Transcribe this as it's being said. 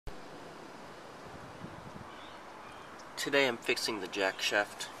Today I'm fixing the jack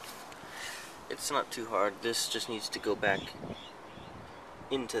shaft. It's not too hard. This just needs to go back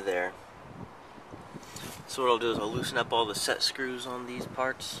into there. So what I'll do is I'll loosen up all the set screws on these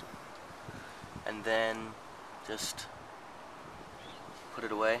parts and then just put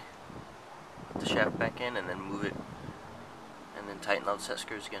it away, put the shaft back in, and then move it and then tighten all the set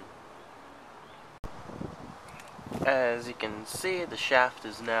screws again. As you can see, the shaft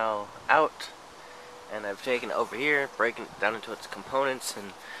is now out, and I've taken it over here, breaking it down into its components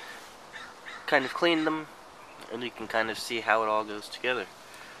and kind of cleaned them, and you can kind of see how it all goes together.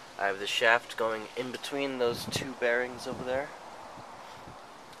 I have the shaft going in between those two bearings over there,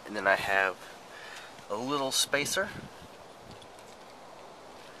 and then I have a little spacer,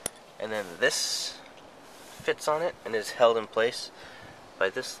 and then this fits on it and is held in place by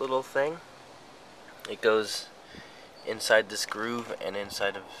this little thing. It goes inside this groove and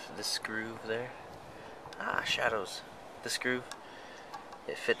inside of this groove there. Shadows. This groove,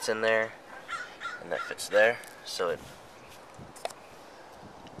 it fits in there, and that fits there, so it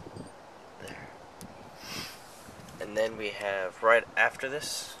there. And then we have right after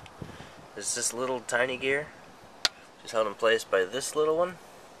this is this little tiny gear, which is held in place by this little one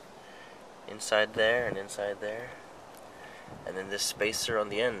inside there and inside there, and then this spacer on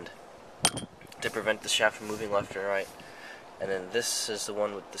the end to prevent the shaft from moving left and right. And then this is the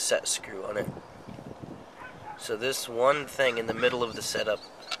one with the set screw on it. So this one thing in the middle of the setup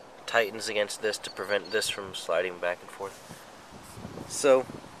tightens against this to prevent this from sliding back and forth. So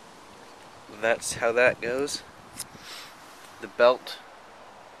that's how that goes. The belt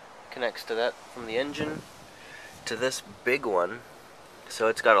connects to that from the engine to this big one, so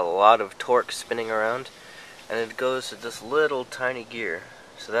it's got a lot of torque spinning around, and it goes to this little tiny gear,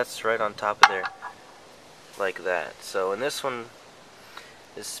 so that's right on top of there like that. So when this one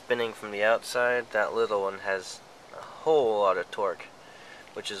is spinning from the outside, that little one has a whole lot of torque,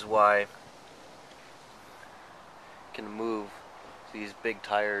 which is why it can move these big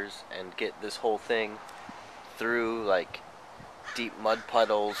tires and get this whole thing through like deep mud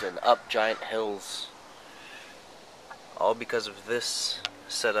puddles and up giant hills, all because of this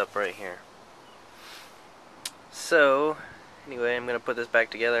setup right here. So anyway, I'm gonna put this back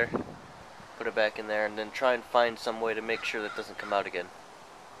together, put it back in there, and then try and find some way to make sure that it doesn't come out again.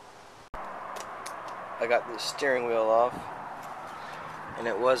 I got the steering wheel off, and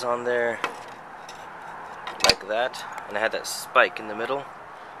it was on there like that, and it had that spike in the middle,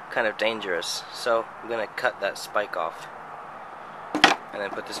 kind of dangerous. So I'm gonna cut that spike off and then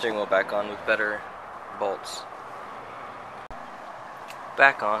put the steering wheel back on with better bolts.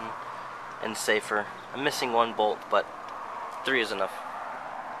 Back on and safer. I'm missing one bolt, but 3 is enough.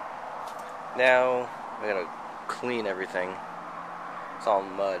 Now I gotta clean everything. It's all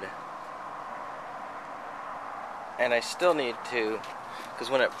mud. And I still need to,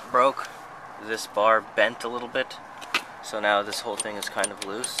 because when it broke, this bar bent a little bit, so now this whole thing is kind of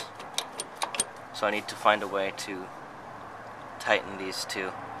loose. So I need to find a way to tighten these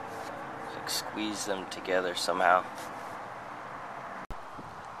two, like squeeze them together somehow.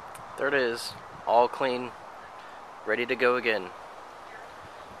 There it is, all clean, ready to go again.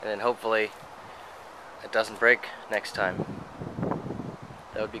 And then hopefully it doesn't break next time.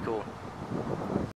 That would be cool.